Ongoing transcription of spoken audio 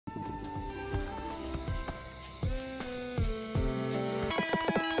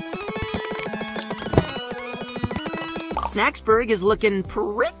Snacksburg is looking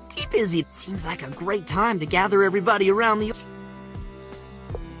pretty busy. Seems like a great time to gather everybody around the...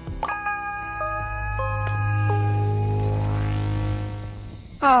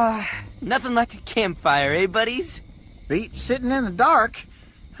 Nothing like a campfire, eh, buddies? Beats sitting in the dark.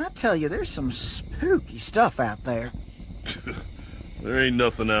 I tell you, there's some spooky stuff out there. There ain't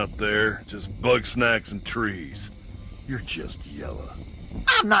nothing out there, just BugSnax and trees. You're just yellow.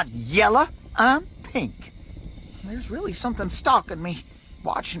 I'm not yellow, I'm pink. There's really something stalking me,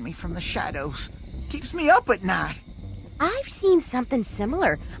 watching me from the shadows. Keeps me up at night. I've seen something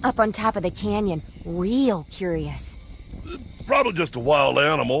similar up on top of the canyon. Real curious. Probably just a wild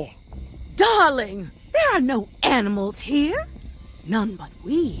animal. Darling, there are no animals here. None but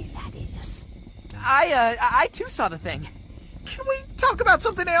we, that is. I too saw the thing. Can we talk about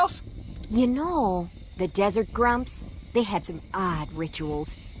something else? You know, the desert grumps, they had some odd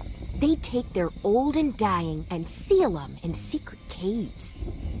rituals. They'd take their old and dying and seal them in secret caves.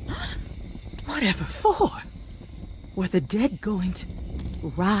 Whatever for? Were the dead going to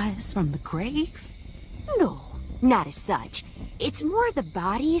rise from the grave? No, not as such. It's more the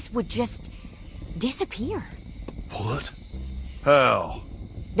bodies would just disappear. What? How?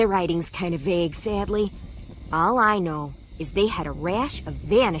 The writing's kind of vague, sadly. All I know is they had a rash of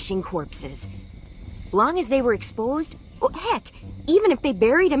vanishing corpses. Long as they were exposed, oh, heck, even if they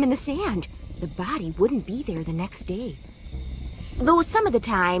buried them in the sand, the body wouldn't be there the next day. Though some of the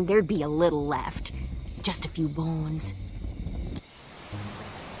time, there'd be a little left. Just a few bones.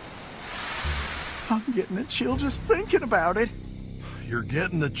 I'm getting a chill just thinking about it. You're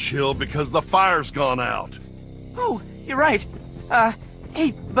getting a chill because the fire's gone out. Oh, you're right.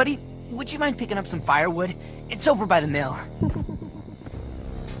 Hey, buddy, would you mind picking up some firewood? It's over by the mill.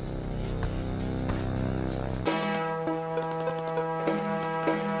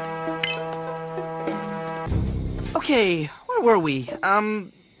 Okay, where were we?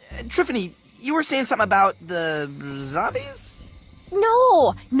 Triffany, you were saying something about the zombies?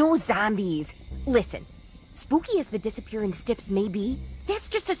 No zombies. Listen, spooky as the disappearing stiffs may be, that's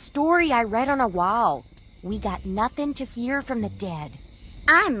just a story I read on a wall. We got nothing to fear from the dead.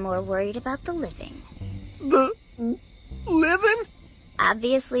 I'm more worried about the living. The living?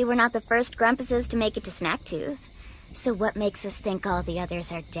 Obviously, we're not the first Grumpuses to make it to Snacktooth. So what makes us think all the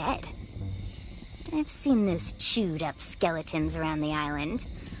others are dead? I've seen those chewed-up skeletons around the island.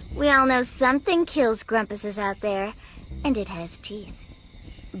 We all know something kills Grumpuses out there, and it has teeth.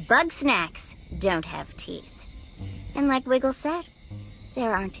 BugSnax don't have teeth. And like Wiggle said,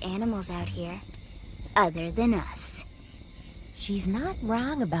 there aren't animals out here, other than us. She's not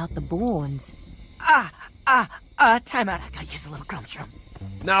wrong about the bones. Time out. I gotta use a little grump shroom.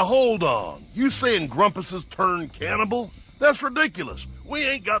 Now hold on. You saying Grumpuses turn cannibal? That's ridiculous. We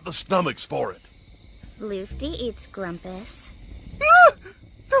ain't got the stomachs for it. Floofty eats Grumpus.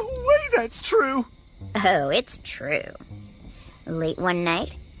 No way that's true. Oh, it's true. Late one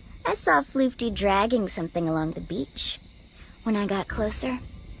night, I saw Floofty dragging something along the beach. When I got closer,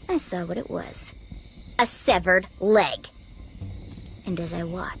 I saw what it was. A severed leg. And as I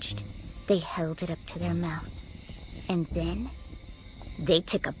watched, they held it up to their mouth. And then, they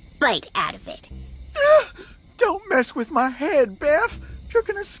took a bite out of it. Don't mess with my head, Beth. You're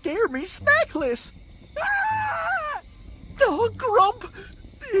gonna scare me snackless. Oh, Grump!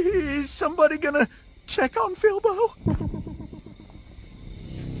 Is somebody gonna check on Philbo?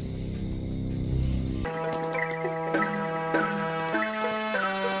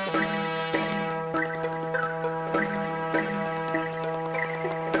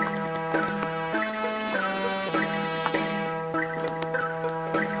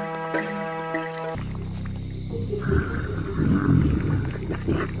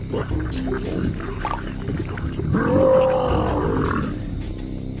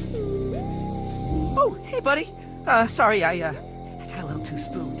 Oh, hey, buddy. Sorry, I got a little too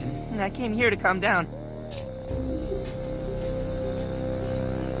spooked, and I came here to calm down.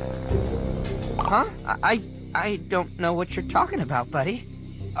 Huh? I don't know what you're talking about, buddy.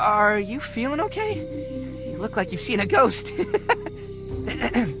 Are you feeling okay? You look like you've seen a ghost.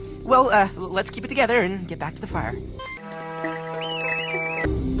 Well, let's keep it together and get back to the fire.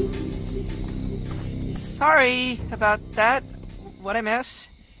 Sorry about that. What'd I miss?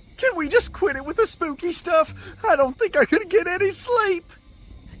 Can we just quit it with the spooky stuff? I don't think I could get any sleep.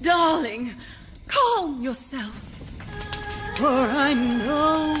 Darling, calm yourself. For I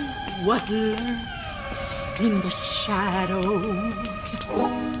know what lurks in the shadows.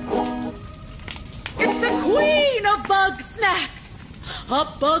 It's the queen of BugSnax! A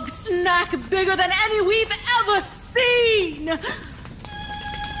BugSnax bigger than any we've ever seen!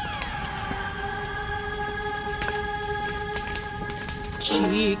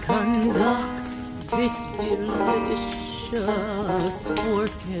 She conducts this delicious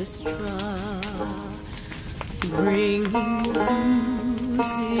orchestra, bringing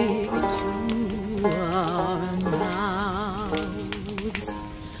music to our mouths.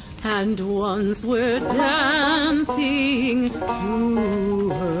 And once we're dancing to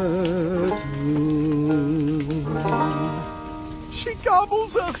her tune. She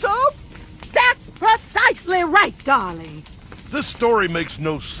gobbles us up? That's precisely right, darling. This story makes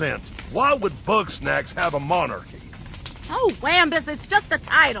no sense. Why would BugSnax have a monarchy? Oh, Wambus, it's just the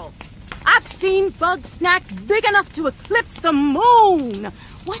title. I've seen BugSnax big enough to eclipse the moon.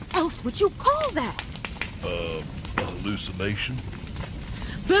 What else would you call that? A hallucination?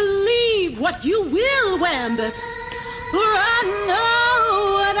 Believe what you will, Wambus, for I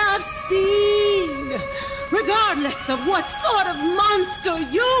know what I've seen. Regardless of what sort of monster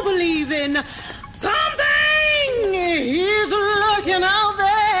you believe in, something is lurking out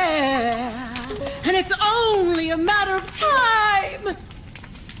there. And it's only a matter of time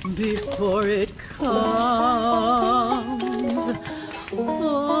before it comes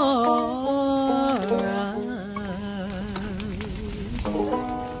for us.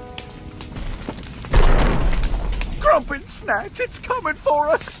 Grumpin' Snacks, it's coming for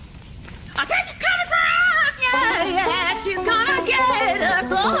us. I said she's coming for us! Yeah, yeah, she's gonna get us!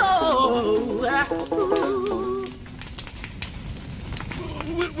 Oh.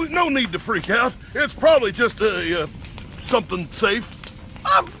 No need to freak out. It's probably just something safe.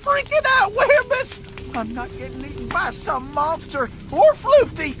 I'm freaking out, Wambus. I'm not getting eaten by some monster or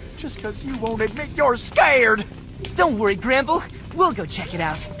Floofty just because you won't admit you're scared. Don't worry, Gramble. We'll go check it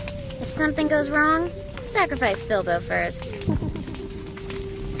out. If something goes wrong, sacrifice Filbo first.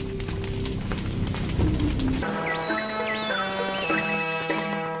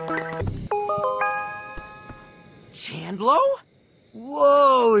 Chandlo?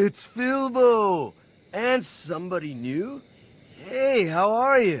 Whoa, it's Filbo! And somebody new? Hey, how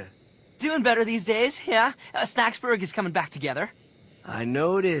are you? Doing better these days, yeah. Snacksburg is coming back together. I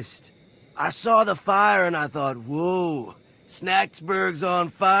noticed. I saw the fire and I thought, whoa, Snacksburg's on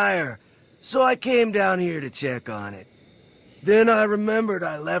fire. So I came down here to check on it. Then I remembered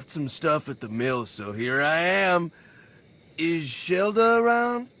I left some stuff at the mill, so here I am. Is Shelda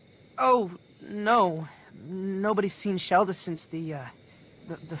around? Oh, no. Nobody's seen Shelda since the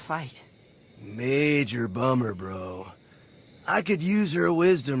fight. Major bummer, bro. I could use her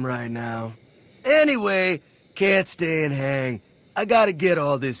wisdom right now. Anyway, can't stay and hang. I gotta get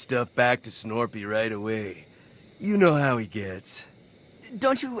all this stuff back to Snorpy right away. You know how he gets.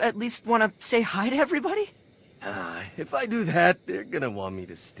 Don't you at least want to say hi to everybody? If I do that, they're gonna want me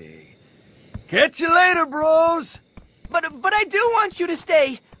to stay. Catch you later, bros! But I do want you to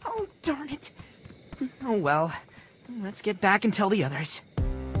stay. Oh, darn it. Oh, well. Let's get back and tell the others.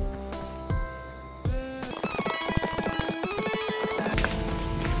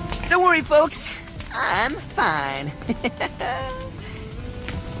 Don't worry, folks. I'm fine.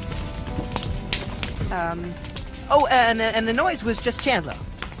 Oh, and the noise was just Chandler.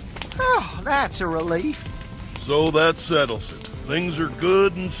 Oh, that's a relief. So that settles it. Things are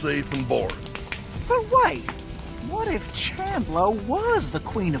good and safe and boring. But wait, what if Chandler was the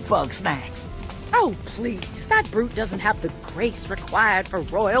queen of BugSnax? Oh, please. That brute doesn't have the grace required for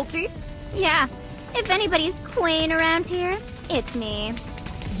royalty. Yeah, if anybody's queen around here, it's me.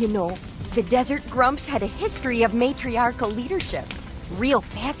 You know, the Desert Grumps had a history of matriarchal leadership. Real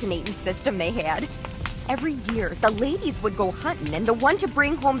fascinating system they had. Every year, the ladies would go hunting, and the one to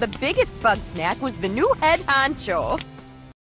bring home the biggest bug snack was the new head honcho.